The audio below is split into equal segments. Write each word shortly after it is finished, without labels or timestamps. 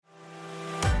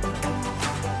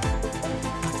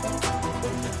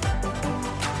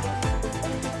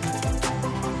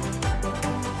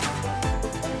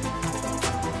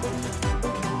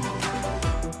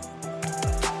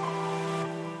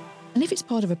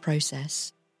part of a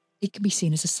process, it can be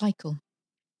seen as a cycle.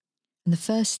 And the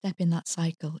first step in that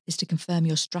cycle is to confirm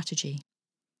your strategy,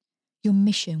 your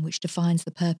mission, which defines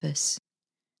the purpose,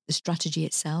 the strategy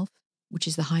itself, which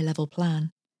is the high-level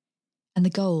plan, and the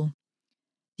goal,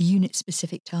 the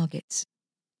unit-specific targets.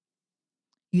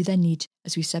 You then need,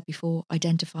 as we said before,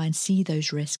 identify and see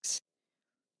those risks.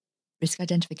 Risk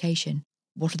identification.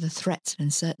 What are the threats and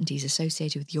uncertainties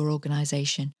associated with your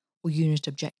organisation or unit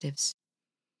objectives?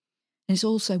 And it's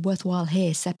also worthwhile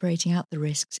here separating out the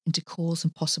risks into cause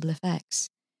and possible effects.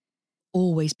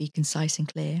 Always be concise and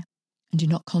clear, and do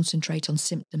not concentrate on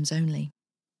symptoms only.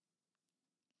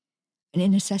 And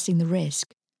in assessing the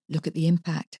risk, look at the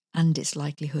impact and its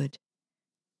likelihood.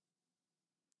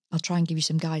 I'll try and give you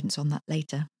some guidance on that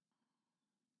later.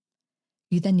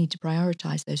 You then need to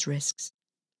prioritise those risks.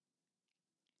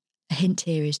 A hint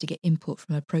here is to get input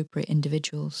from appropriate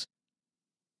individuals.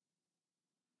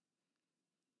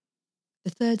 The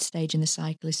third stage in the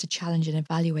cycle is to challenge and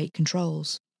evaluate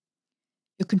controls.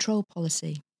 Your control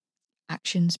policy,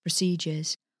 actions,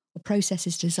 procedures, or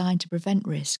processes designed to prevent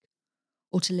risk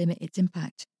or to limit its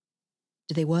impact.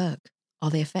 Do they work?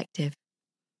 Are they effective?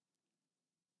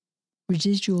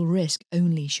 Residual risk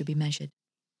only should be measured.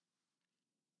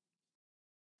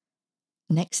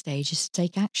 The next stage is to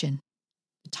take action.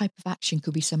 The type of action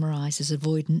could be summarised as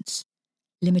avoidance,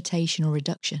 limitation or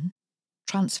reduction,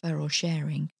 transfer or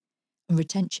sharing, and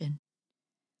retention.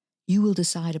 You will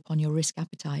decide upon your risk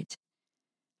appetite,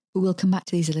 but we'll come back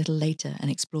to these a little later and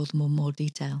explore them in more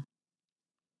detail.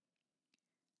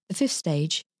 The fifth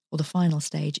stage, or the final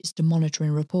stage, is to monitor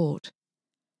and report.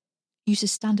 Use a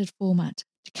standard format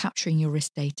to capturing your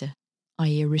risk data,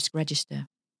 i.e. a risk register.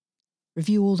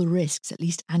 Review all the risks at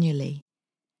least annually,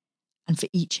 and for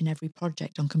each and every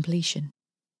project on completion.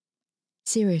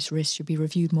 Serious risks should be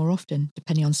reviewed more often,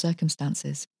 depending on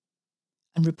circumstances,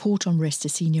 and report on risks to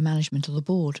senior management or the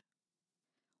board,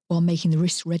 while making the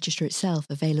risk register itself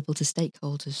available to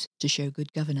stakeholders to show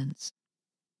good governance.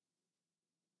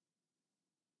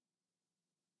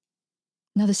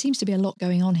 Now, there seems to be a lot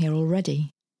going on here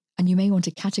already, and you may want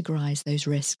to categorise those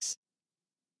risks.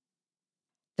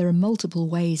 There are multiple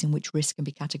ways in which risk can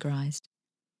be categorised.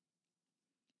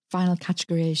 Final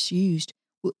categories used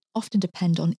will often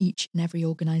depend on each and every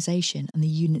organisation and the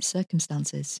unit's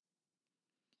circumstances.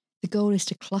 The goal is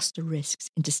to cluster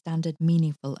risks into standard,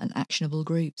 meaningful and actionable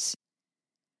groups.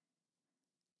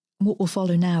 And what will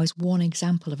follow now is one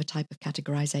example of a type of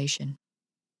categorisation.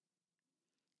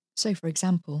 So, for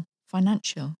example,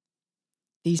 financial.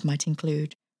 These might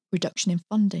include reduction in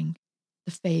funding,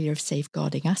 the failure of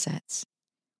safeguarding assets,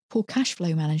 poor cash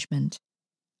flow management,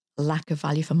 lack of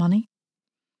value for money,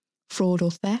 fraud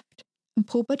or theft, and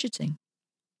poor budgeting.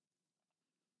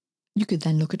 You could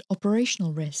then look at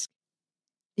operational risk.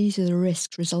 These are the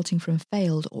risks resulting from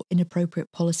failed or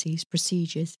inappropriate policies,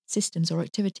 procedures, systems, or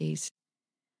activities.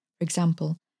 For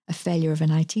example, a failure of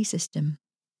an IT system,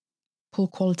 poor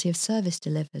quality of service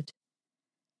delivered,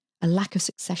 a lack of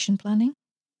succession planning,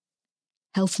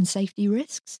 health and safety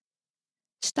risks,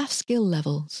 staff skill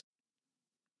levels,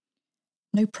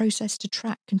 no process to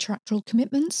track contractual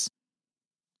commitments.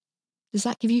 Does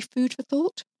that give you food for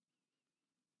thought?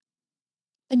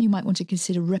 Then you might want to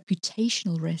consider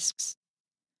reputational risks.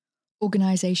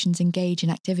 Organisations engage in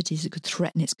activities that could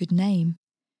threaten its good name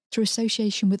through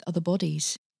association with other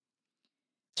bodies,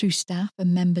 through staff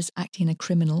and members acting in a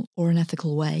criminal or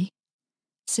unethical way,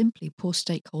 simply poor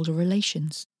stakeholder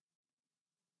relations.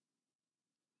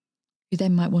 You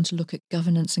then might want to look at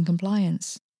governance and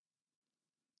compliance.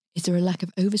 Is there a lack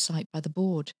of oversight by the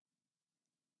board?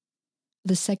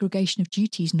 The segregation of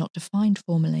duties not defined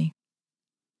formally,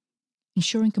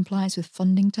 ensuring compliance with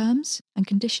funding terms and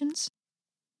conditions,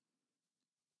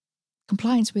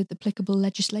 compliance with applicable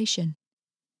legislation,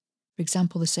 for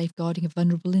example, the safeguarding of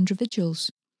vulnerable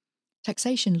individuals,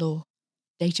 taxation law,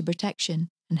 data protection,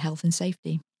 and health and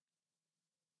safety.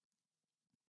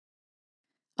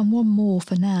 And one more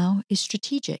for now is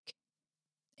strategic,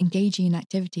 engaging in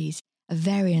activities at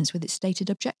variance with its stated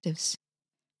objectives.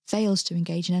 Fails to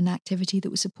engage in an activity that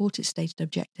would support its stated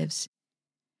objectives.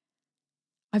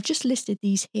 I've just listed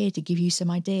these here to give you some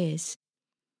ideas,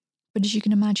 but as you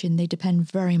can imagine, they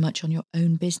depend very much on your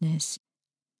own business.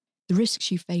 The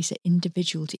risks you face are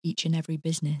individual to each and every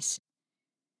business.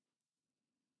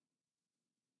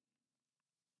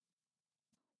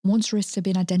 Once risks have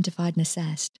been identified and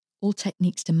assessed, all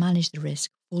techniques to manage the risk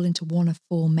fall into one of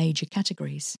four major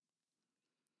categories.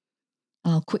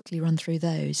 I'll quickly run through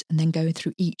those and then go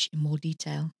through each in more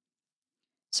detail.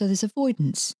 So there's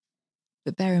avoidance,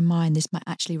 but bear in mind this might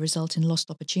actually result in lost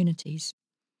opportunities.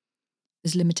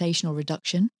 There's limitation or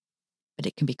reduction, but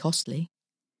it can be costly.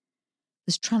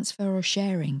 There's transfer or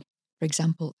sharing, for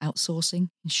example, outsourcing,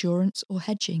 insurance, or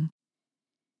hedging.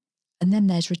 And then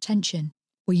there's retention,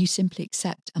 where you simply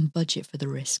accept and budget for the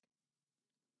risk.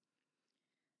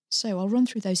 So I'll run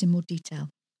through those in more detail.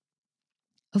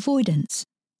 Avoidance.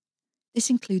 This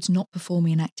includes not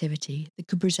performing an activity that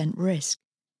could present risk.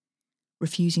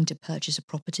 Refusing to purchase a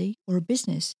property or a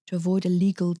business to avoid a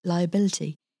legal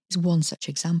liability is one such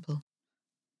example.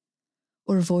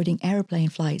 Or avoiding aeroplane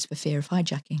flights for fear of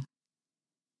hijacking.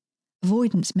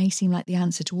 Avoidance may seem like the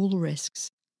answer to all the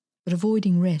risks, but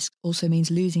avoiding risk also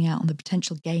means losing out on the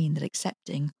potential gain that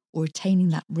accepting or retaining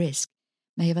that risk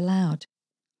may have allowed.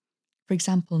 For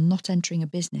example, not entering a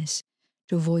business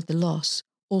to avoid the loss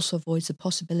also avoids the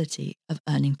possibility of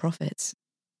earning profits.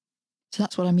 So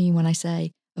that's what I mean when I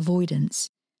say avoidance,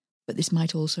 but this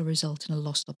might also result in a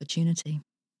lost opportunity.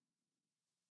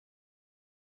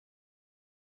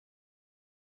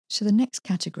 So the next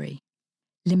category,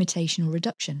 limitation or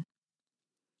reduction.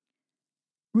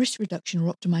 Risk reduction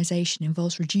or optimization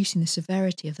involves reducing the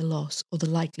severity of the loss or the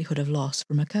likelihood of loss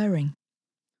from occurring.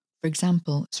 For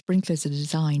example, sprinklers are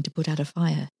designed to put out a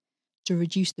fire to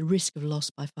reduce the risk of loss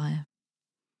by fire.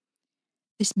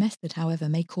 This method, however,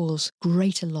 may cause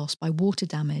greater loss by water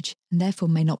damage and therefore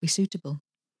may not be suitable.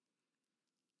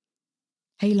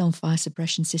 Hail on fire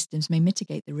suppression systems may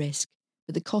mitigate the risk,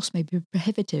 but the cost may be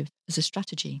prohibitive as a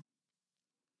strategy.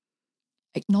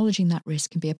 Acknowledging that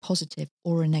risk can be a positive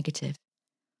or a negative.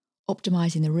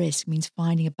 Optimizing the risk means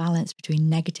finding a balance between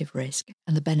negative risk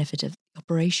and the benefit of the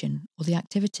operation or the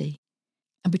activity,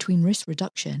 and between risk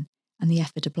reduction and the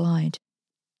effort applied.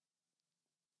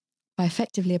 By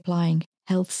effectively applying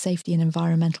health, safety, and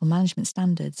environmental management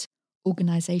standards,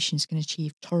 organizations can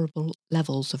achieve tolerable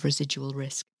levels of residual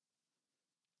risk.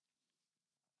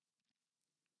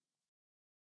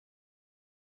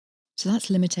 So that's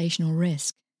limitation or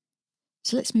risk.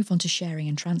 So let's move on to sharing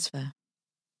and transfer.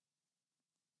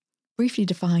 Briefly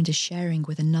defined as sharing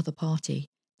with another party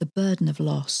the burden of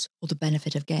loss or the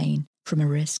benefit of gain from a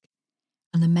risk,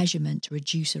 and the measurement to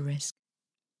reduce a risk.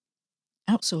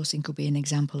 Outsourcing could be an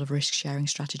example of risk-sharing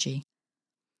strategy,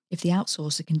 if the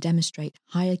outsourcer can demonstrate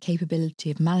higher capability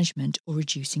of management or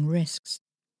reducing risks.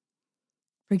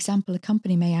 For example, a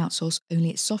company may outsource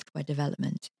only its software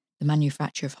development, the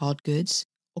manufacture of hard goods,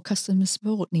 or customer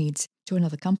support needs to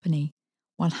another company,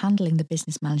 while handling the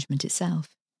business management itself.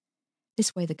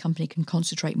 This way, the company can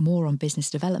concentrate more on business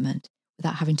development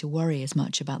without having to worry as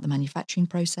much about the manufacturing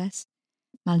process,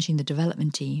 managing the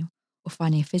development team, or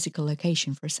finding a physical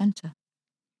location for a centre.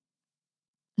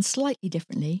 And slightly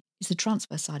differently is the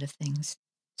transfer side of things.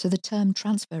 So the term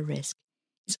transfer risk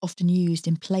is often used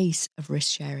in place of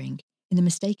risk sharing in the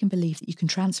mistaken belief that you can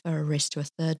transfer a risk to a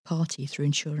third party through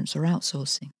insurance or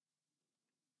outsourcing.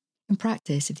 In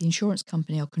practice, if the insurance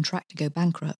company or contractor go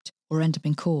bankrupt or end up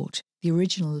in court, the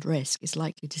original risk is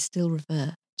likely to still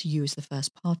revert to you as the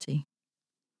first party.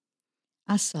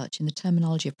 As such, in the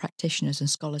terminology of practitioners and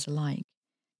scholars alike,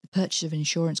 the purchase of an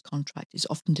insurance contract is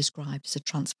often described as a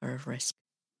transfer of risk.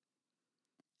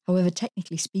 However,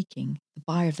 technically speaking, the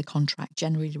buyer of the contract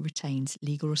generally retains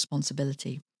legal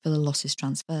responsibility for the losses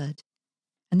transferred.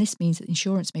 And this means that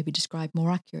insurance may be described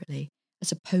more accurately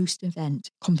as a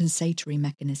post-event compensatory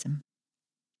mechanism.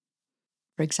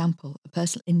 For example, a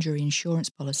personal injury insurance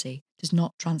policy does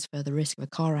not transfer the risk of a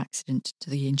car accident to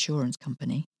the insurance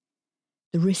company.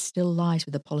 The risk still lies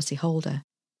with the policyholder,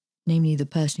 namely the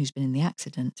person who's been in the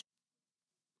accident.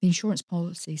 The insurance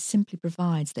policy simply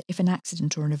provides that if an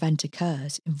accident or an event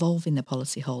occurs involving the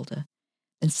policyholder,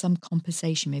 then some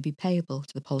compensation may be payable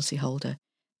to the policyholder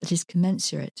that is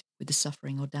commensurate with the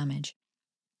suffering or damage.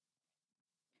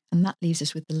 And that leaves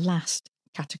us with the last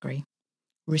category,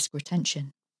 risk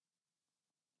retention.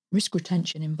 Risk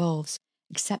retention involves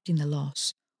accepting the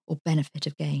loss or benefit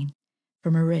of gain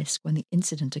from a risk when the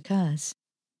incident occurs.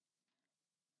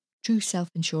 True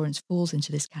self-insurance falls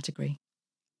into this category.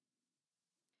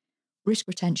 Risk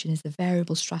retention is the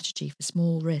variable strategy for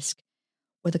small risk,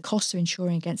 where the cost of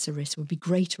insuring against a risk would be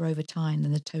greater over time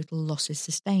than the total losses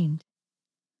sustained.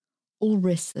 All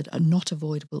risks that are not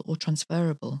avoidable or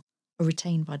transferable are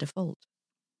retained by default.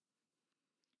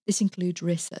 This includes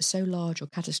risks that are so large or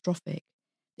catastrophic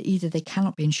that either they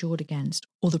cannot be insured against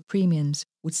or the premiums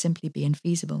would simply be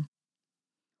infeasible.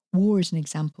 War is an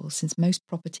example, since most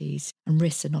properties and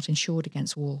risks are not insured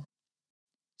against war.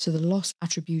 So the loss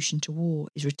attribution to war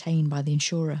is retained by the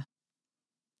insurer.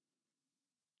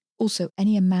 Also,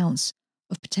 any amounts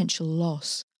of potential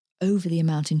loss over the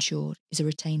amount insured is a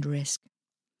retained risk.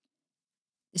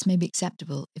 This may be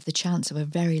acceptable if the chance of a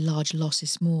very large loss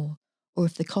is small, or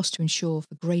if the cost to insure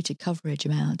for greater coverage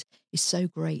amount is so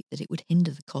great that it would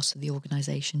hinder the cost of the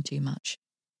organisation too much.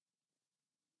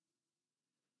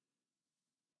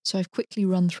 So I've quickly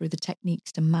run through the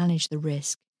techniques to manage the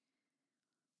risk,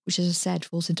 which, as I said,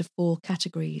 falls into 4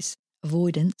 categories: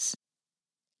 avoidance,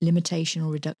 limitation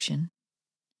or reduction,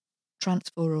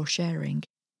 transfer or sharing,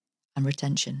 and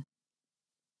retention.